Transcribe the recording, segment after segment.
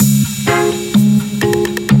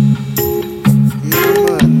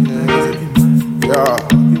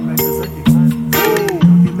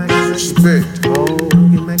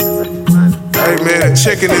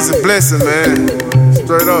checking is a blessing, man.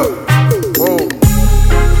 Straight up. Whoa.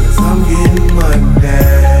 Cause I'm getting money.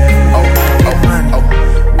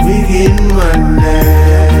 We getting money.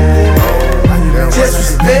 Just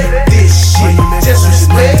respect this shit. Just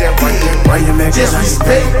respect it. Just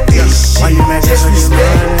respect this shit. Just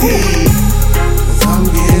respect it. Cause I'm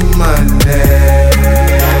getting money.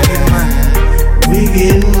 We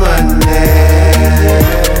getting money.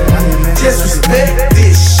 Just respect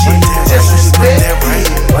this shit. Just respect it.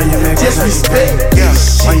 Just respect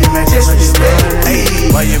this shit. Just respect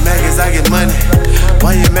it. Why you mad cause I get money?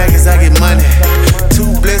 Why you mad cause I get money?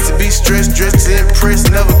 Too blessed to be stressed, dressed to impress,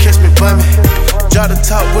 never catch me bumming. Drop the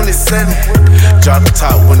top when it's sunny. Drop the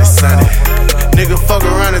top when it's sunny. Nigga fuck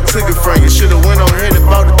around and took it from you. Should've went on here and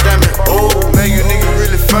bought the diamond. Oh, man, you nigga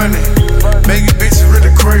really funny. Man, you bitches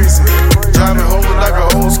really crazy. Driving home like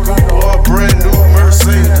an old school or a brand new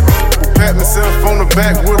Mercedes. Pat myself on the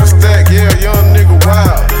back with a stack. Yeah, young nigga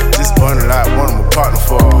wild. Just bundle out, one of my partner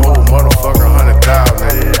for a whole motherfucking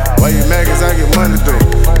 100,000. Why you mad cause I get money though?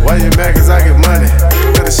 Why you mad cause I get money?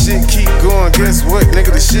 Let the shit keep going, guess what,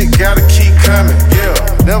 nigga? The shit gotta keep coming. Yeah,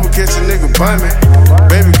 never catch a nigga bumming.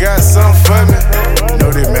 Baby got something for me. You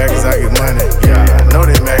know they mad cause I get money. Yeah, I know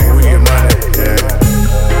they mad cause we get money. Yeah.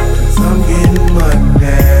 Cause I'm getting money.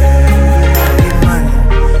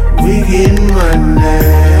 We getting money.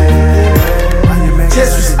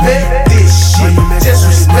 Just respect this shit. Just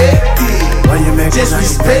respect it. Just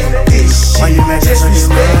respect this shit. Just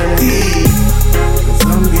respect it. Cause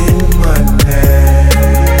I'm getting money.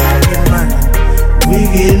 We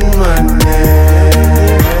getting money.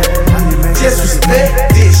 Just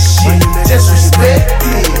respect this shit. Just respect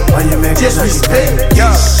it. Just respect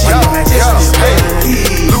this shit. Just respect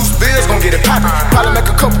it. Loose bills gon' get it poppin'. Probably make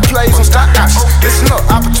a couple plays on stock options. Listen up,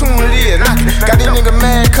 opportunity and knockin'. Got these nigga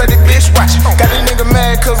mad cause they bitch watchin'. Got these nigga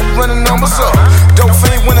mad cause we runnin' numbers up. Dope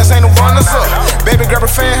fiend winners ain't no runners up. Baby grab a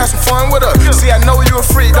fan, have some fun with us. See, I know you a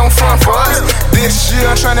freak, don't front for us. This year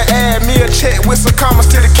I'm tryna add me a check with some commas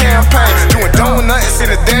to the campaign. Doing donuts in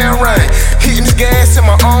the damn rain. Hitting this gas in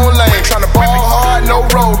my own lane. Tryna ball hard, no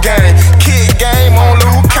road game. Kid game on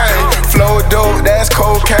Luke Kane. Flow dope, that's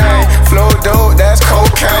cocaine. Flow dope, that's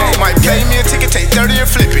cocaine. Might pay me a ticket, take 30 and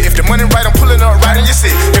flip it. If the money right, I'm pulling up right in your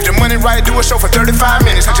seat. If the money right, do a show for 35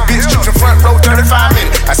 minutes. Let your bitch choose in front row, 35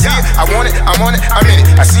 minutes. I see it, I want it, I'm on it, I'm in it.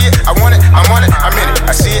 I see it, I want it, I'm on it, I'm in it.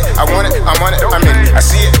 I see it, I want it, I'm on it, I'm in it. I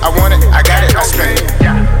see it, I want it, I got it, I spend it.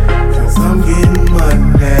 Cause I'm getting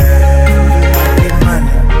money.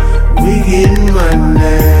 We getting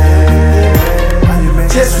money.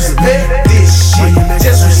 Just respect this shit.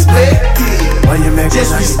 Just respect it.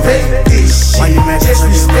 Just respect this shit. Just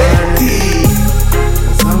respect it.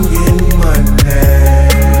 Cause I'm getting money.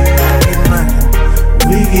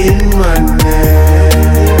 We getting money.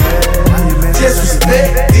 Just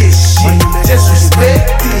respect this shit. Just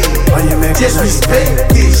respect it. Just respect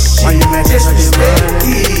this shit. Just respect